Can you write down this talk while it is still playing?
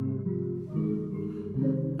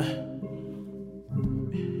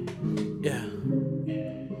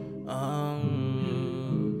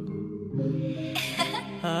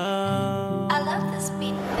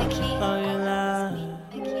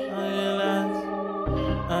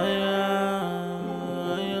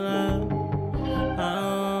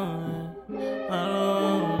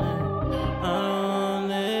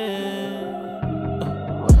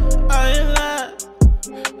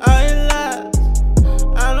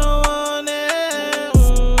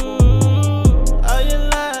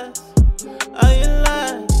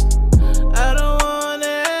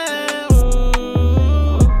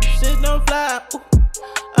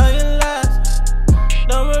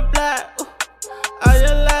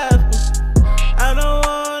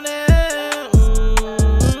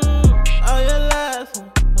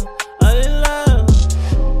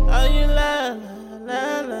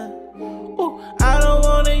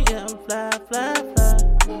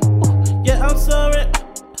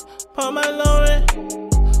Paul my Lauren,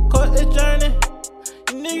 caught the journey.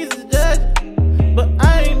 You niggas is judging, but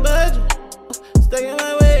I ain't budging. Stuck in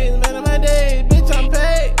my ways, man of my days, bitch I'm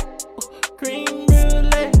paid. Cream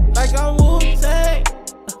brulee, like I'm Wu-Tang.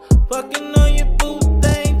 Fucking on your boo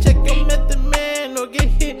thing, check your method man, or get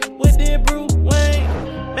hit with the Bruce Wayne.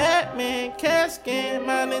 Batman, CAT scan,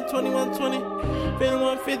 mine in 2120, feeling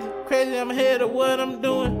 150, crazy, I'm ahead of what I'm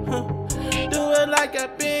doing. Do it like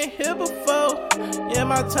I've been here before. Yeah,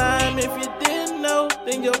 my time, if you didn't know,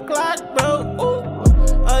 then your clock broke. Ooh,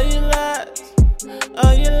 all you lies,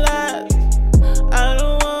 all you lies, I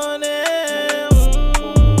don't want it.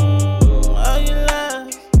 All you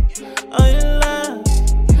lies, all you lies,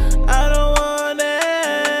 I don't want it.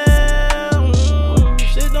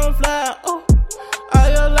 Shit don't fly, ooh, all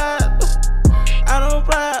your lies, ooh, I don't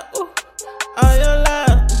fly, ooh, all your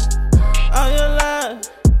lies, all your lies.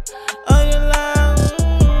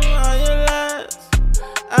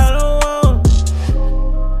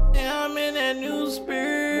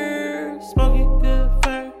 Smoking good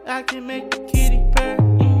fur, I can make a kitty purr.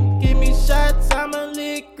 Give me shots, I'm a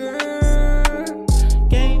liquor.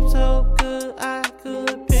 Game so good, I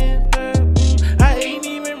could pimp her. I ain't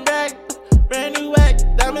even back, brand new whack.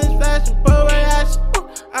 Diamonds flashing, boy action.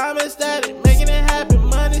 I'm ecstatic, making it happen,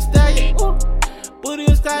 money stacking. Booty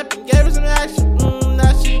was clapping, gave her some action.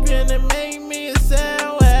 Now she finna make me a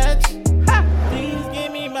sandwich. Please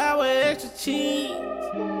give me my way extra cheese.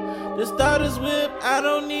 The starter's whip, I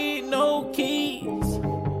don't need no keys.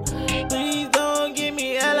 Please don't give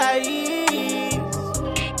me LIEs.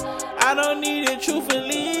 I don't need it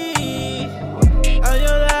truthfully. All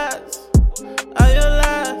your lies, all your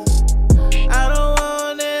lies, I don't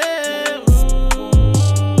want it.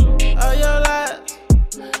 All your lies,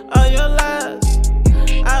 all your lies,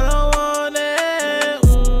 I don't want it.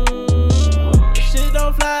 Shit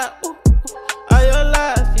don't fly.